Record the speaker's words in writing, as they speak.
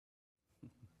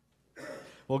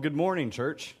Well, good morning,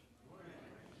 church.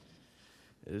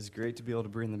 It is great to be able to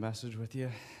bring the message with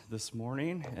you this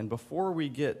morning. And before we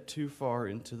get too far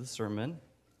into the sermon,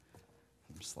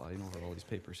 I'm sliding over all these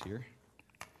papers here.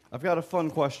 I've got a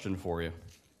fun question for you.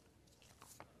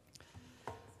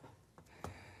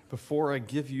 Before I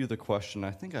give you the question,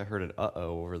 I think I heard an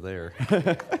uh-oh over there.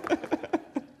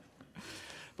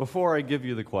 Before I give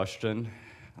you the question,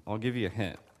 I'll give you a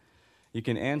hint. You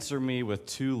can answer me with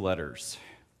 2 letters.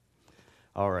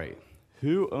 All right.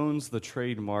 Who owns the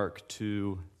trademark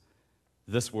to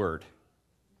this word?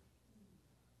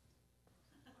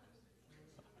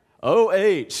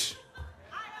 OH.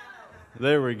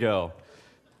 There we go.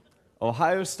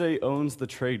 Ohio State owns the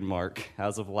trademark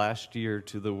as of last year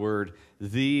to the word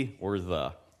the or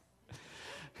the.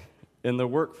 In the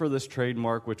work for this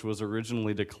trademark, which was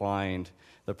originally declined,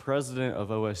 the president of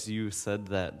OSU said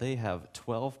that they have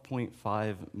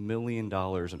 $12.5 million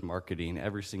in marketing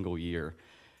every single year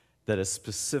that is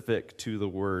specific to the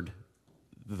word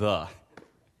the.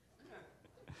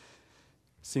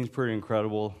 Seems pretty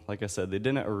incredible. Like I said, they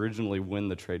didn't originally win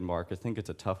the trademark. I think it's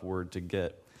a tough word to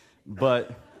get,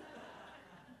 but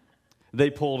they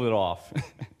pulled it off.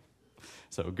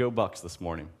 So go Bucks this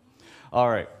morning. All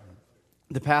right.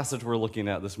 The passage we're looking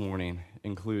at this morning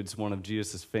includes one of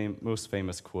Jesus' most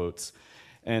famous quotes,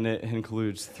 and it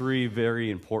includes 3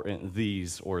 very important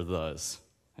these or thes,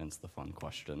 hence the fun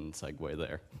question segue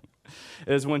there.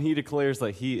 It is when he declares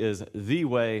that he is the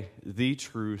way, the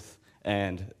truth,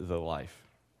 and the life.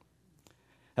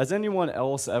 Has anyone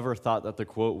else ever thought that the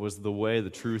quote was the way, the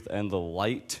truth, and the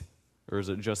light, or is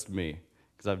it just me?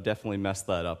 Because I've definitely messed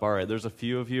that up. All right, there's a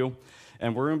few of you,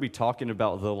 and we're going to be talking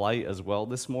about the light as well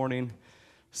this morning.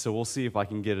 So we'll see if I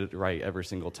can get it right every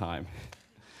single time.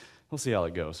 We'll see how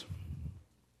it goes.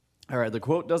 All right, the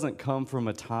quote doesn't come from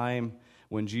a time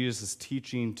when Jesus is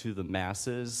teaching to the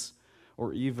masses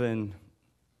or even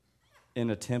in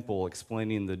a temple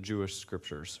explaining the Jewish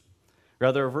scriptures.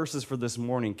 Rather, our verses for this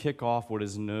morning kick off what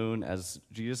is known as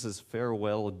Jesus'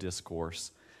 farewell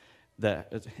discourse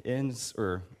that ends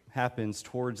or happens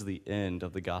towards the end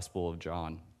of the Gospel of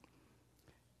John.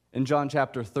 In John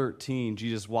chapter 13,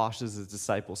 Jesus washes his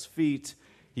disciples' feet.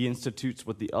 He institutes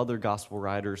what the other gospel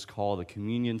writers call the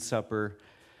communion supper.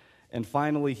 And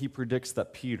finally, he predicts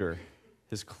that Peter,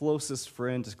 his closest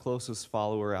friend, his closest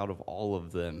follower out of all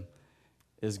of them,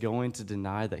 is going to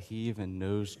deny that he even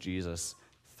knows Jesus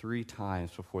 3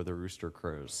 times before the rooster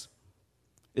crows.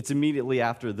 It's immediately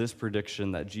after this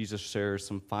prediction that Jesus shares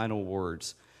some final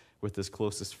words with his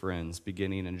closest friends,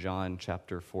 beginning in John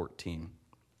chapter 14.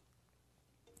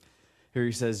 Here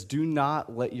he says, "Do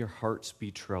not let your hearts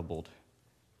be troubled.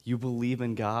 You believe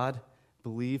in God,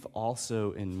 believe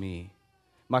also in me.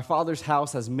 My Father's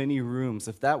house has many rooms.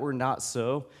 If that were not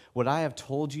so, would I have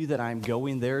told you that I am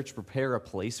going there to prepare a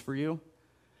place for you?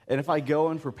 And if I go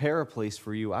and prepare a place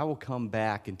for you, I will come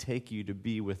back and take you to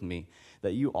be with me,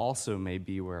 that you also may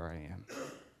be where I am.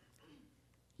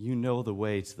 You know the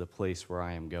way to the place where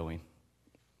I am going."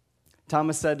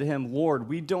 Thomas said to him, "Lord,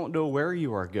 we don't know where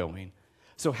you are going.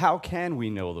 So how can we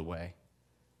know the way?"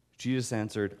 Jesus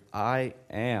answered, "I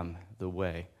am the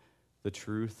way, the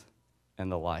truth,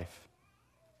 and the life.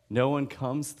 No one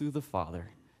comes through the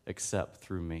Father except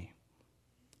through me.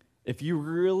 If you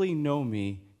really know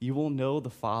me, you will know the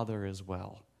Father as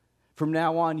well. From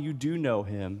now on, you do know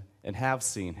him and have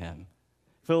seen him."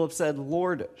 Philip said,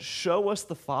 "Lord, show us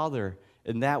the Father,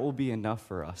 and that will be enough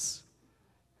for us."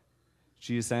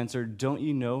 Jesus answered, "Don't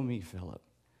you know me, Philip?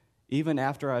 Even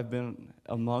after I've been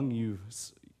among you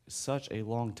such a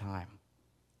long time.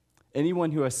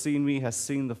 Anyone who has seen me has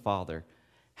seen the Father.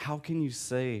 How can you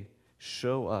say,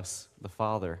 'Show us the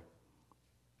Father'?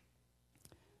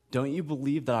 Don't you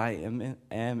believe that I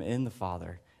am in the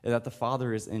Father, and that the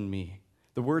Father is in me?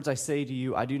 The words I say to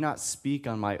you, I do not speak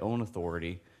on my own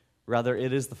authority. Rather,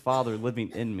 it is the Father living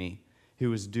in me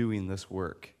who is doing this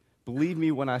work. Believe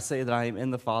me when I say that I am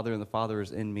in the Father and the Father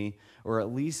is in me, or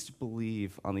at least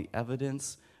believe on the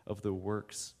evidence of the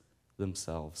works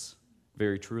themselves.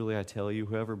 Very truly, I tell you,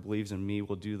 whoever believes in me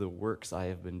will do the works I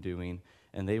have been doing,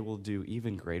 and they will do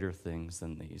even greater things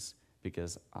than these,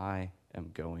 because I am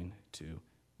going to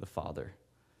the Father."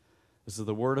 This is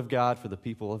the word of God for the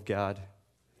people of God.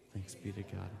 Thanks be to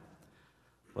God.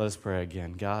 Let us pray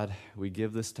again. God, we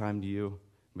give this time to you.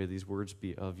 May these words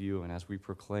be of you, and as we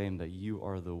proclaim that you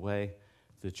are the way,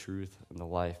 the truth, and the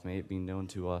life, may it be known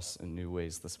to us in new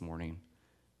ways this morning.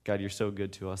 God, you're so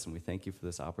good to us, and we thank you for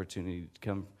this opportunity to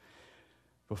come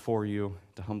before you,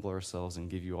 to humble ourselves and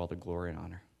give you all the glory and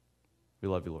honor. We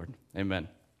love you, Lord. Amen.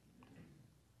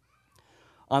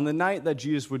 On the night that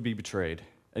Jesus would be betrayed,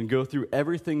 and go through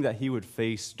everything that he would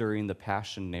face during the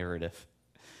Passion narrative.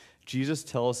 Jesus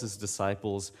tells his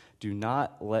disciples, do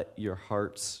not let your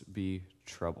hearts be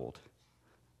troubled.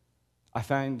 I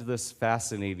find this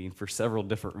fascinating for several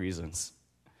different reasons.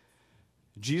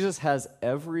 Jesus has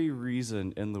every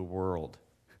reason in the world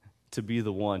to be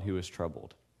the one who is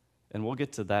troubled, and we'll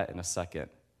get to that in a second.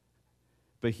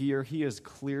 But here he is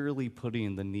clearly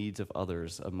putting the needs of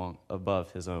others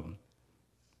above his own.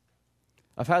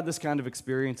 I've had this kind of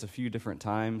experience a few different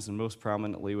times, and most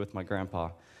prominently with my grandpa.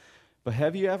 But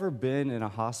have you ever been in a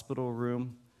hospital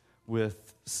room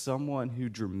with someone who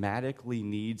dramatically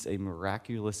needs a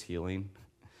miraculous healing,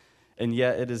 and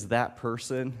yet it is that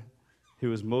person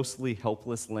who is mostly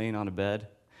helpless laying on a bed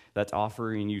that's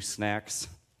offering you snacks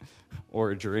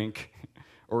or a drink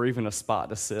or even a spot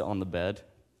to sit on the bed?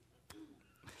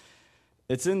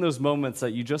 It's in those moments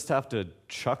that you just have to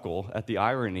chuckle at the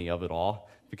irony of it all,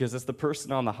 because it's the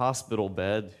person on the hospital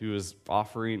bed who is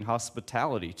offering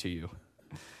hospitality to you.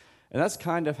 And that's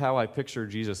kind of how I picture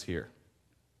Jesus here.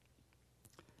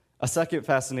 A second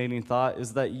fascinating thought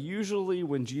is that usually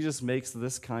when Jesus makes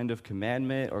this kind of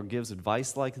commandment or gives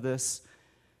advice like this,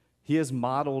 he has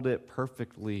modeled it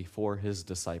perfectly for his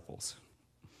disciples.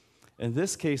 In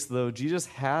this case, though, Jesus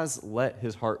has let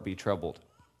his heart be troubled.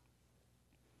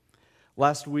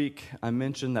 Last week, I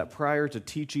mentioned that prior to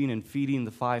teaching and feeding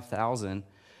the 5,000,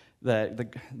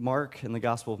 that Mark, in the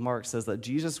Gospel of Mark, says that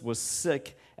Jesus was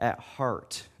sick at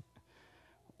heart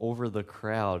over the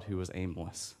crowd who was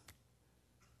aimless.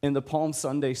 In the Palm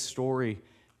Sunday story,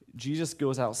 Jesus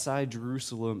goes outside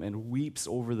Jerusalem and weeps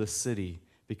over the city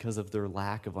because of their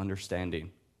lack of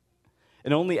understanding.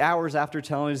 And only hours after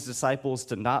telling his disciples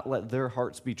to not let their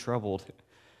hearts be troubled,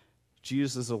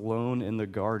 Jesus is alone in the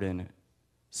garden,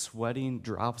 sweating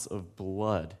drops of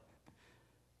blood.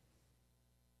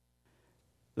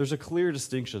 There's a clear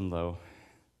distinction, though,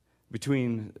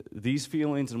 between these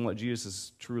feelings and what Jesus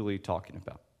is truly talking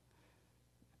about.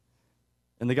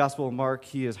 In the Gospel of Mark,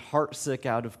 he is heartsick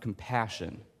out of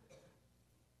compassion.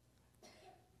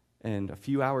 And a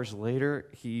few hours later,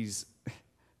 he's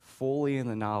fully in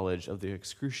the knowledge of the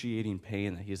excruciating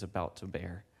pain that he's about to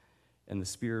bear and the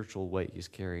spiritual weight he's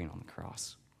carrying on the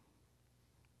cross.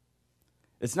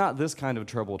 It's not this kind of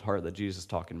troubled heart that Jesus is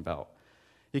talking about.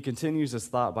 He continues his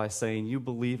thought by saying, you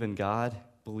believe in God,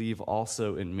 believe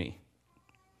also in me.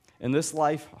 In this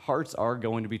life, hearts are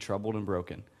going to be troubled and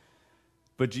broken.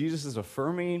 But Jesus is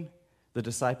affirming the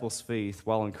disciples' faith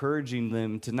while encouraging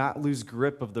them to not lose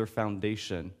grip of their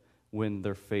foundation when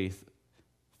their faith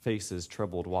faces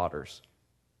troubled waters.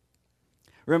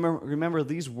 Remember,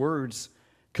 these words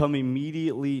come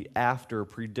immediately after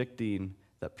predicting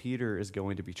that Peter is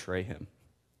going to betray him.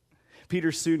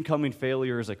 Peter's soon coming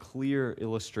failure is a clear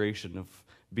illustration of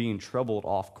being troubled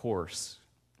off course.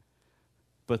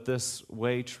 But this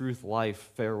way, truth,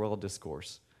 life, farewell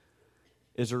discourse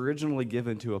is originally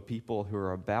given to a people who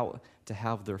are about to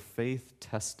have their faith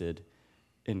tested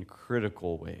in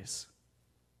critical ways.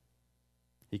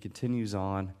 He continues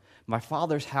on, my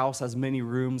Father's house has many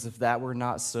rooms. If that were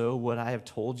not so, would I have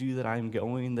told you that I am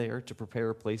going there to prepare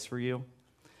a place for you?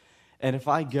 And if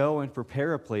I go and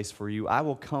prepare a place for you, I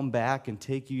will come back and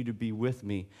take you to be with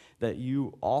me, that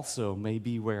you also may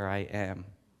be where I am.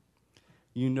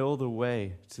 You know the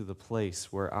way to the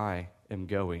place where I am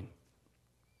going.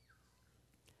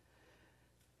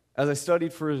 As I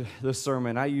studied for this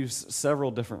sermon, I used several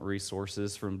different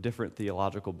resources from different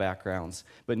theological backgrounds,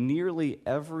 but nearly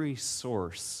every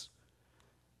source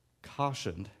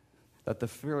cautioned that the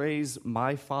phrase,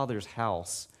 my Father's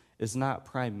house, is not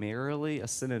primarily a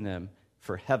synonym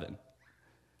for heaven.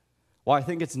 While I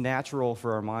think it's natural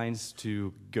for our minds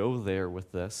to go there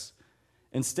with this,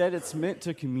 instead it's meant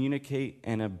to communicate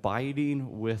an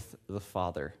abiding with the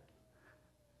Father.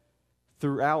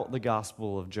 Throughout the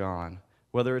Gospel of John,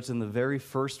 whether it's in the very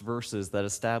first verses that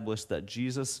establish that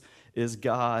Jesus is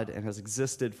God and has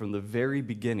existed from the very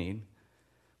beginning,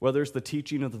 whether it's the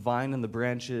teaching of the vine and the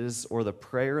branches or the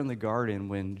prayer in the garden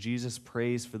when Jesus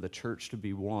prays for the church to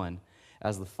be one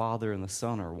as the Father and the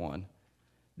Son are one,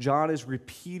 John is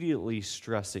repeatedly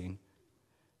stressing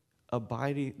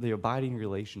the abiding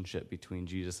relationship between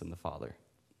Jesus and the Father.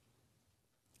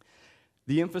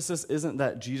 The emphasis isn't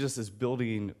that Jesus is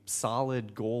building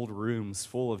solid gold rooms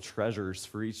full of treasures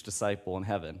for each disciple in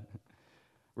heaven.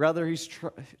 Rather, he's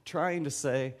trying to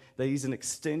say that he's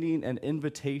extending an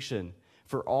invitation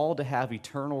for all to have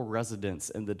eternal residence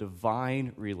in the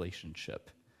divine relationship.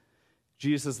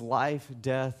 Jesus' life,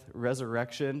 death,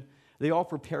 resurrection, they all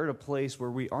prepared a place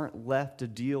where we aren't left to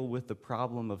deal with the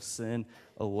problem of sin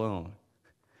alone.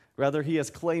 Rather, he has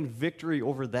claimed victory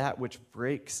over that which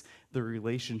breaks the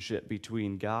relationship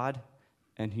between God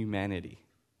and humanity.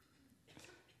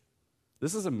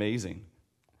 This is amazing.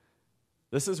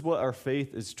 This is what our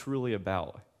faith is truly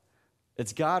about.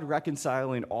 It's God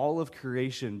reconciling all of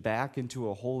creation back into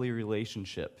a holy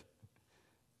relationship.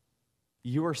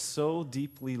 You are so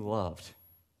deeply loved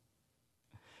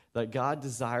that God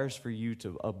desires for you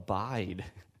to abide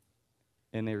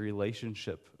in a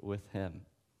relationship with him.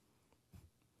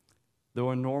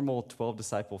 Though in normal 12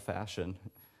 disciple fashion,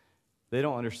 they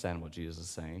don't understand what Jesus is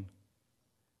saying.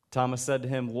 Thomas said to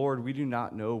him, "Lord, we do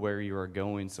not know where you are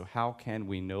going, so how can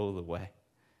we know the way?"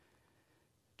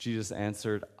 Jesus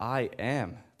answered, "I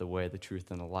am the way, the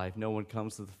truth, and the life. No one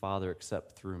comes to the Father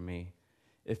except through me.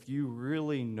 If you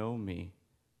really know me,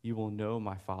 you will know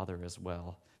my Father as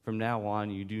well. From now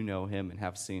on, you do know him and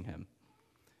have seen him."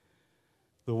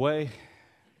 The way,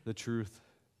 the truth,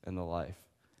 and the life.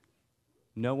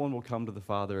 No one will come to the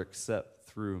Father except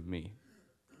through me.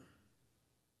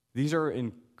 These are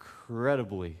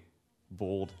incredibly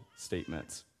bold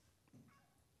statements.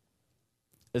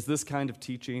 Is this kind of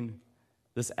teaching,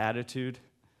 this attitude,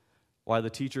 why the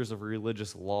teachers of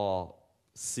religious law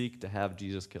seek to have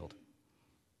Jesus killed?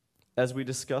 As we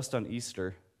discussed on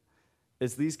Easter,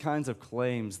 it's these kinds of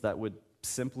claims that would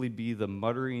simply be the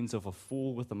mutterings of a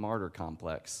fool with a martyr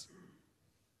complex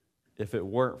if it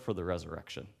weren't for the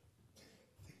resurrection.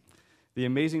 The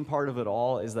amazing part of it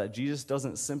all is that Jesus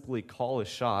doesn't simply call a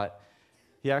shot,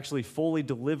 he actually fully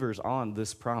delivers on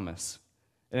this promise.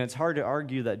 And it's hard to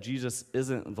argue that Jesus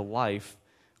isn't the life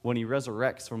when he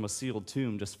resurrects from a sealed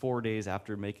tomb just 4 days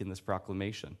after making this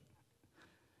proclamation.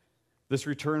 This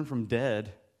return from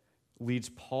dead leads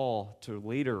Paul to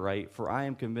later write, "For I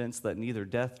am convinced that neither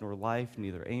death nor life,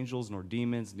 neither angels nor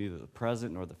demons, neither the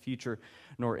present nor the future,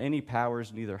 nor any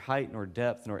powers, neither height nor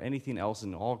depth, nor anything else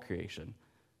in all creation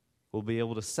will be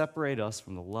able to separate us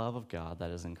from the love of God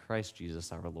that is in Christ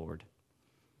Jesus our Lord."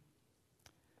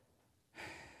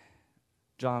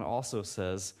 John also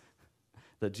says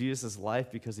that Jesus is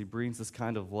life because he brings this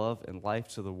kind of love and life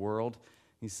to the world.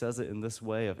 He says it in this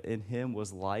way of, "In him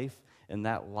was life, and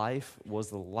that life was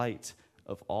the light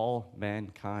of all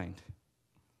mankind."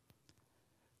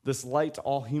 This light to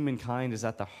all humankind is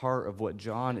at the heart of what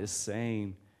John is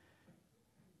saying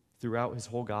throughout his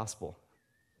whole gospel.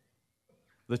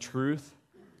 The truth,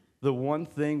 the one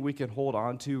thing we can hold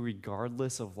on to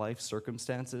regardless of life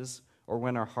circumstances or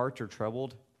when our hearts are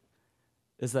troubled,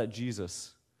 is that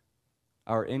Jesus,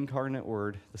 our incarnate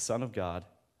Word, the Son of God,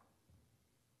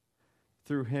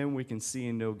 through him we can see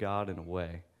and know God in a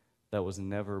way that was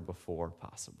never before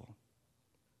possible.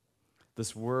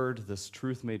 This Word, this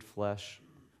truth made flesh,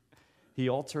 he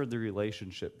altered the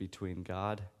relationship between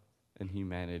God and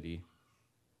humanity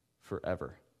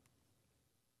forever.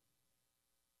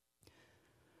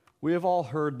 We have all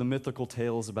heard the mythical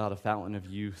tales about a fountain of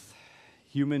youth,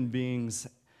 human beings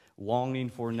longing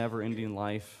for never-ending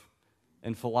life,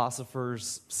 and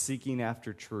philosophers seeking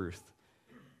after truth.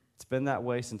 It's been that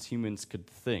way since humans could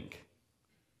think.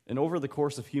 And over the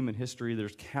course of human history,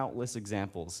 there's countless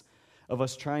examples of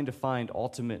us trying to find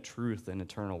ultimate truth and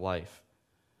eternal life.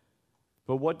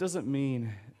 But what does it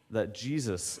mean that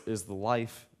Jesus is the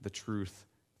life, the truth,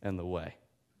 and the way?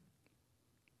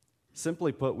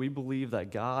 Simply put, we believe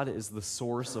that God is the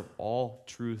source of all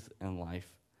truth and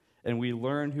life, and we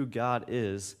learn who God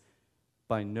is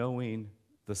by knowing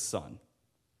the Son.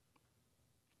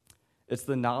 It's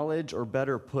the knowledge, or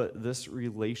better put, this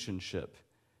relationship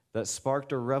that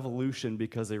sparked a revolution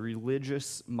because a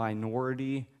religious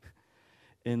minority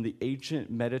in the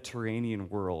ancient Mediterranean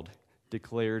world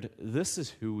declared, "This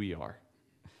is who we are.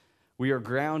 We are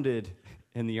grounded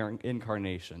in the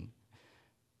incarnation,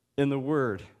 in the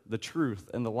Word, the truth,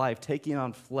 and the life, taking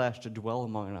on flesh to dwell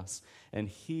among us, and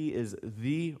he is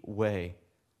the way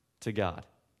to God."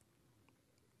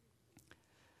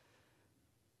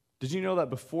 Did you know that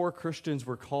before Christians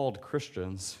were called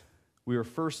Christians, we were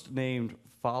first named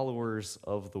followers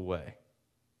of the way?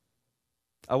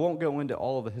 I won't go into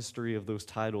all of the history of those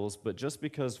titles, but just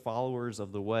because followers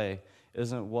of the way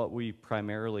isn't what we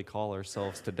primarily call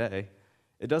ourselves today,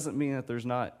 it doesn't mean that there's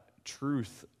not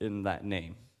truth in that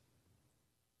name.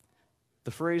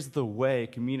 The phrase "the way"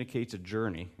 communicates a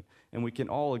journey, and we can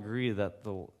all agree that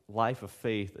the life of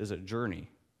faith is a journey,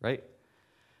 right?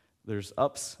 There's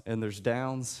ups and there's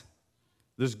downs.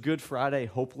 There's Good Friday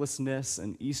hopelessness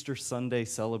and Easter Sunday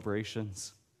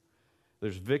celebrations.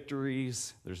 There's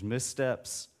victories, there's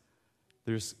missteps,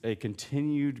 there's a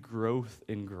continued growth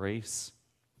in grace.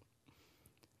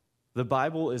 The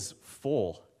Bible is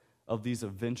full of these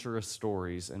adventurous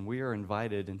stories, and we are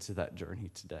invited into that journey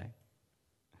today.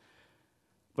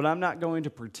 But I'm not going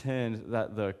to pretend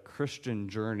that the Christian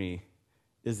journey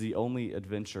is the only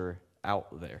adventure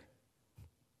out there.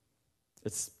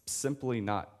 It's simply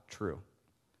not true.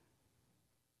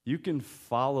 You can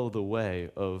follow the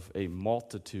way of a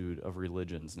multitude of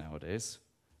religions nowadays.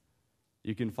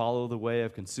 You can follow the way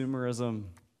of consumerism,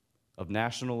 of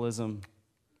nationalism,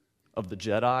 of the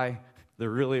Jedi.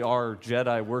 There really are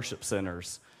Jedi worship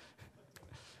centers.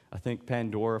 I think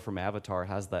Pandora from Avatar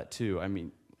has that too. I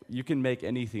mean, you can make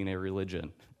anything a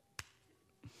religion.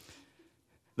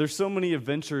 There's so many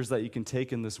adventures that you can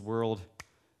take in this world.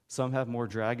 Some have more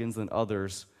dragons than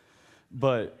others.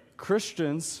 But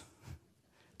Christians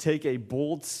take a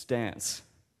bold stance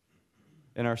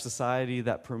in our society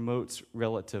that promotes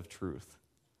relative truth.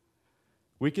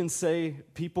 We can say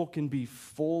people can be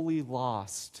fully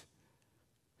lost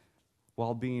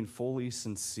while being fully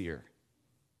sincere.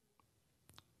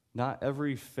 Not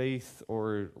every faith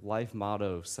or life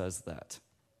motto says that.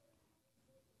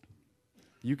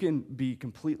 You can be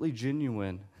completely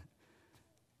genuine,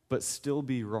 but still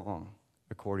be wrong,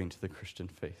 according to the Christian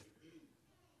faith.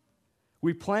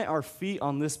 We plant our feet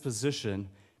on this position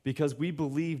because we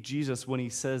believe Jesus when he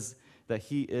says that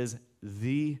he is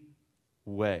the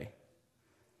way.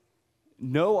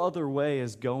 No other way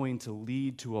is going to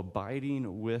lead to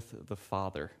abiding with the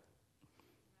Father.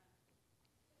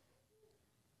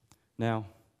 Now,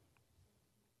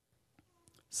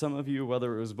 some of you,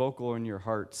 whether it was vocal or in your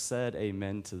heart, said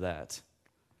amen to that.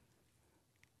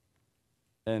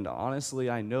 And honestly,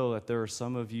 I know that there are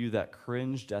some of you that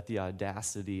cringed at the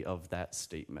audacity of that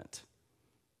statement.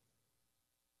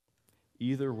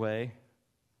 Either way,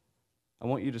 I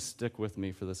want you to stick with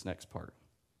me for this next part.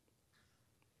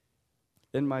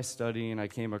 In my studying, I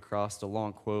came across a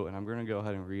long quote, and I'm going to go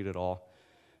ahead and read it all,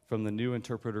 from the New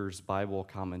Interpreter's Bible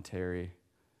Commentary,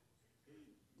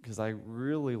 because I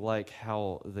really like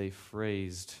how they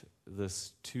phrased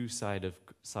this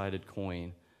two-sided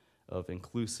coin of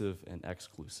inclusive and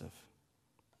exclusive.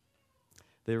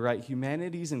 They write,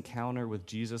 humanity's encounter with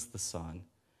Jesus the Son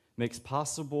makes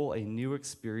possible a new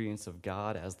experience of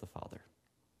God as the Father.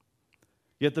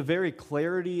 Yet the very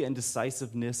clarity and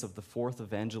decisiveness of the fourth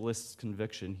evangelist's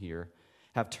conviction here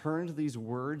have turned these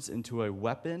words into a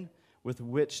weapon with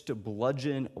which to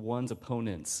bludgeon one's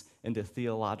opponents into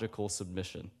theological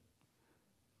submission.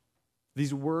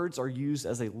 These words are used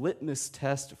as a litmus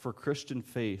test for Christian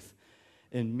faith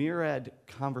in myriad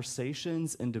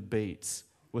conversations and debates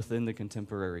within the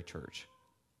contemporary church.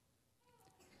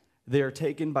 They are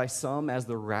taken by some as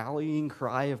the rallying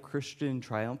cry of Christian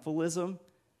triumphalism,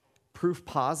 proof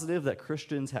positive that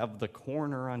Christians have the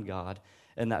corner on God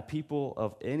and that people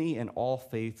of any and all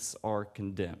faiths are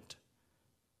condemned.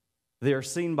 They are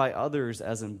seen by others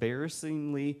as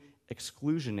embarrassingly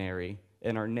exclusionary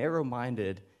and are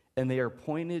narrow-minded, and they are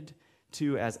pointed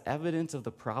to as evidence of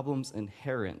the problems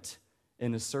inherent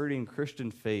in asserting Christian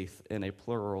faith in a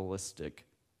pluralistic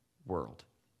world.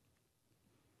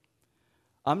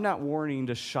 I'm not warning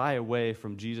to shy away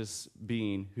from Jesus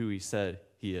being who he said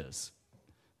he is.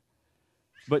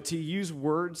 But to use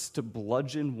words to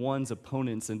bludgeon one's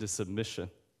opponents into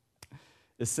submission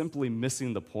is simply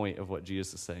missing the point of what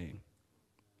Jesus is saying.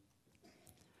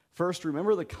 First,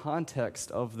 remember the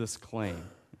context of this claim.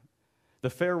 The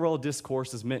farewell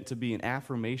discourse is meant to be an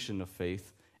affirmation of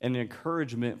faith and an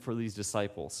encouragement for these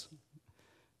disciples.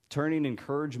 Turning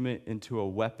encouragement into a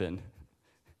weapon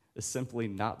is simply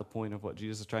not the point of what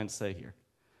Jesus is trying to say here.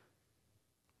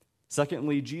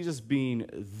 Secondly, Jesus being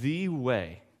the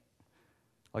way,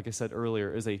 like I said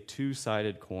earlier, is a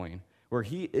two-sided coin where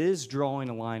he is drawing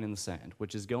a line in the sand,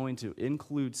 which is going to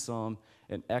include some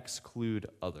and exclude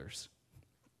others.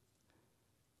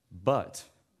 But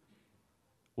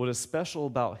what is special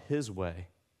about his way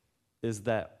is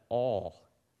that all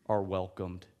are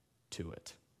welcomed to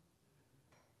it.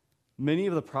 Many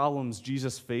of the problems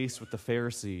Jesus faced with the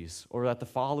Pharisees, or that the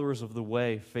followers of the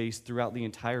way faced throughout the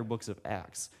entire book of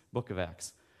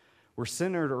Acts, were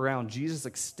centered around Jesus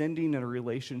extending a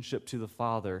relationship to the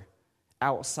Father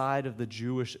outside of the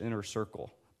Jewish inner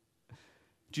circle.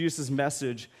 Jesus'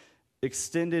 message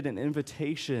extended an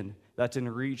invitation that's in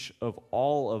reach of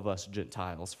all of us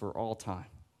Gentiles for all time.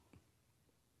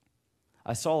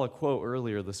 I saw a quote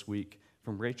earlier this week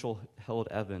from Rachel Held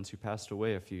Evans, who passed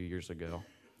away a few years ago.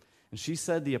 And she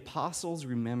said the apostles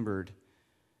remembered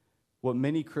what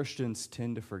many Christians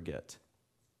tend to forget,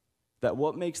 that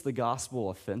what makes the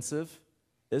gospel offensive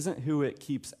isn't who it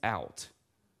keeps out,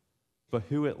 but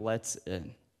who it lets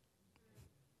in.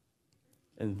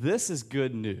 And this is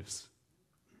good news.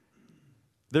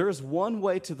 There is one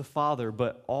way to the Father,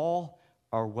 but all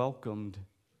are welcomed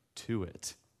to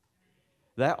it.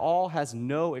 That all has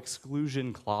no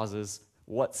exclusion clauses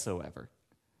whatsoever.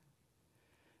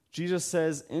 Jesus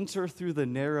says, enter through the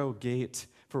narrow gate,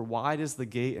 for wide is the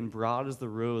gate and broad is the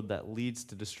road that leads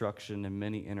to destruction, and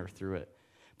many enter through it.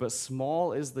 But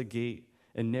small is the gate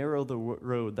and narrow the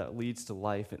road that leads to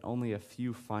life, and only a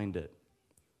few find it.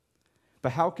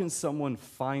 But how can someone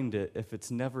find it if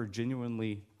it's never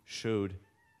genuinely showed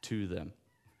to them?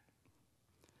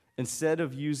 Instead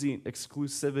of using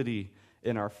exclusivity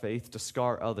in our faith to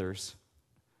scar others,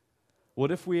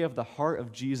 what if we have the heart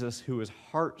of Jesus, who is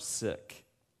heart sick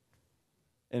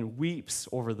and weeps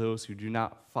over those who do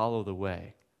not follow the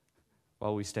way,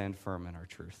 while we stand firm in our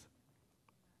truth?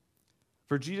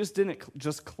 For Jesus didn't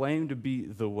just claim to be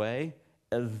the way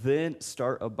and then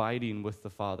start abiding with the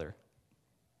Father.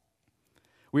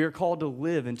 We are called to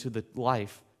live into the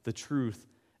life, the truth,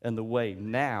 and the way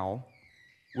now,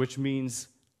 which means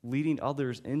leading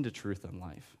others into truth and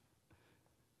life.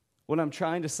 What I'm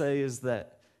trying to say is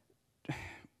that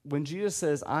when Jesus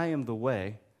says, I am the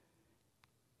way,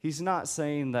 he's not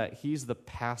saying that he's the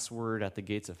password at the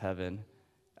gates of heaven,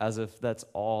 as if that's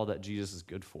all that Jesus is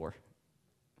good for.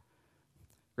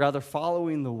 Rather,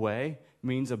 following the way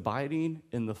means abiding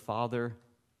in the Father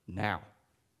now.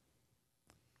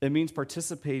 It means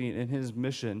participating in his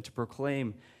mission to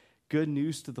proclaim good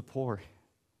news to the poor,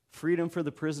 freedom for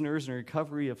the prisoners, and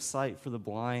recovery of sight for the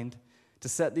blind, to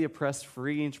set the oppressed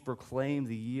free and to proclaim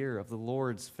the year of the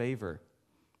Lord's favor.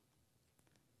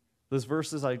 Those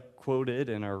verses I quoted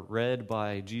and are read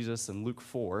by Jesus in Luke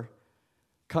 4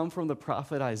 come from the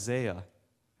prophet Isaiah.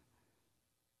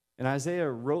 And Isaiah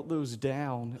wrote those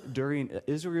down during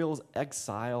Israel's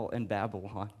exile in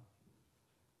Babylon.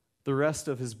 The rest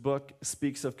of his book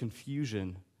speaks of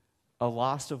confusion, a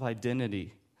loss of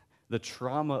identity, the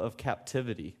trauma of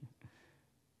captivity.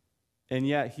 And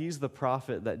yet he's the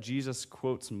prophet that Jesus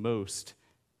quotes most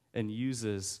and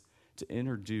uses to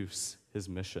introduce his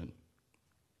mission.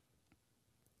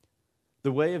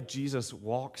 The way of Jesus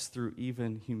walks through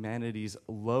even humanity's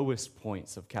lowest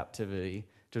points of captivity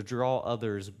to draw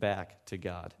others back to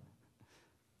God.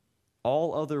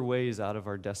 All other ways out of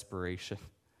our desperation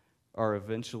are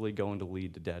eventually going to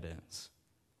lead to dead ends.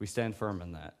 We stand firm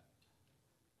in that.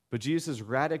 But Jesus'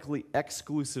 radically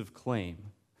exclusive claim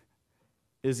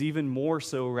is even more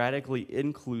so radically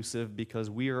inclusive, because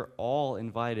we are all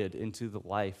invited into the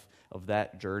life of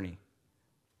that journey.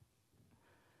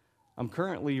 I'm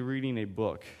currently reading a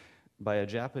book by a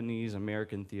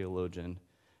Japanese-American theologian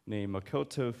named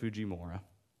Makoto Fujimura.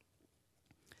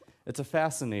 It's a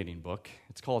fascinating book.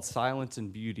 It's called Silence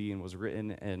and Beauty and was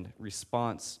written in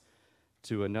response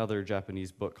to another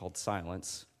Japanese book called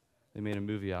Silence. They made a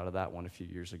movie out of that one a few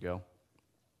years ago.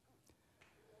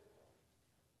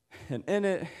 And in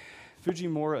it,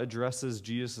 Fujimura addresses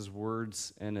Jesus'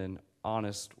 words in an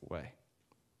honest way.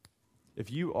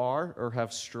 If you are or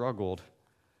have struggled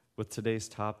with today's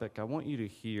topic, I want you to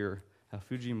hear how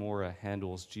Fujimura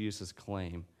handles Jesus'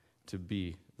 claim to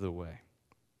be the way.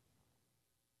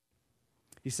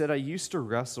 He said, I used to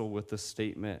wrestle with this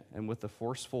statement and with the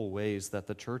forceful ways that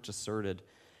the church asserted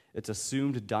its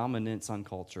assumed dominance on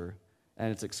culture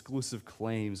and its exclusive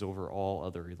claims over all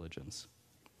other religions.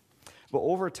 But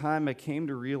over time, I came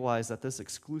to realize that this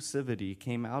exclusivity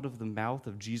came out of the mouth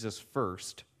of Jesus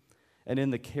first, and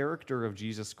in the character of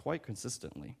Jesus quite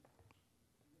consistently.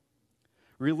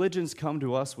 Religions come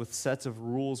to us with sets of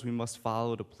rules we must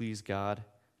follow to please God.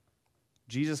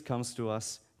 Jesus comes to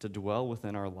us to dwell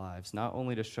within our lives, not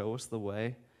only to show us the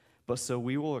way, but so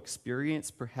we will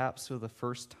experience, perhaps for the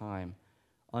first time,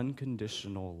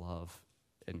 unconditional love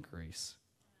and grace.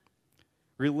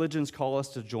 Religions call us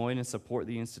to join and support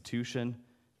the institution.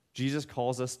 Jesus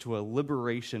calls us to a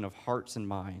liberation of hearts and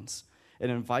minds and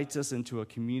invites us into a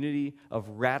community of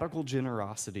radical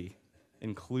generosity,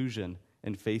 inclusion,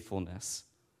 and faithfulness.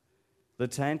 The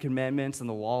 10 Commandments and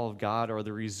the law of God are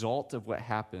the result of what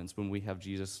happens when we have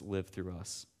Jesus live through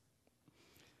us.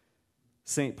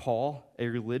 St. Paul, a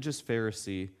religious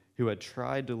Pharisee who had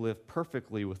tried to live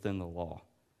perfectly within the law,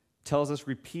 tells us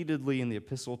repeatedly in the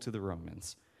epistle to the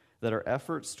Romans that our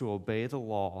efforts to obey the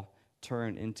law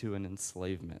turn into an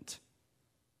enslavement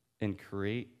and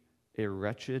create a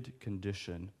wretched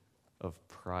condition of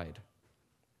pride.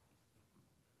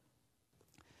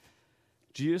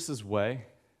 Jesus' way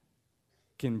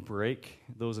can break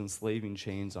those enslaving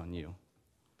chains on you.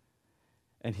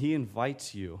 And he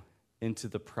invites you into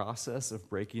the process of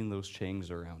breaking those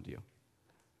chains around you.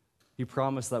 He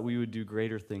promised that we would do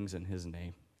greater things in his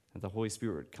name, and the Holy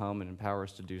Spirit would come and empower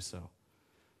us to do so.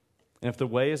 And if the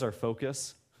way is our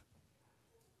focus,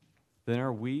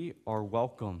 then we are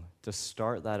welcome to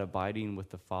start that abiding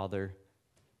with the Father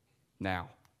now.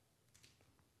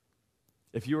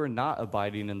 If you are not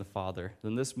abiding in the Father,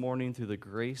 then this morning, through the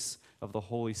grace of the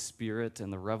Holy Spirit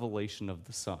and the revelation of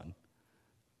the Son,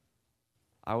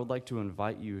 I would like to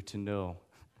invite you to know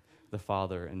the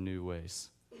Father in new ways.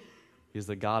 He is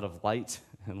the God of light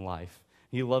and life.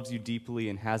 He loves you deeply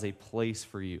and has a place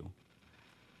for you.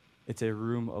 It's a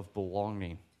room of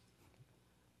belonging,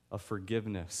 of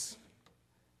forgiveness,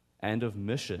 and of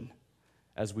mission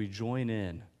as we join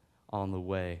in on the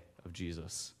way of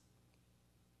Jesus.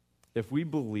 If we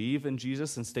believe in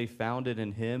Jesus and stay founded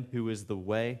in him, who is the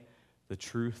way, the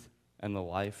truth, and the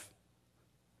life,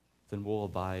 then we'll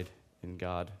abide in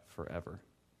God forever.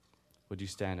 Would you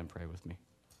stand and pray with me?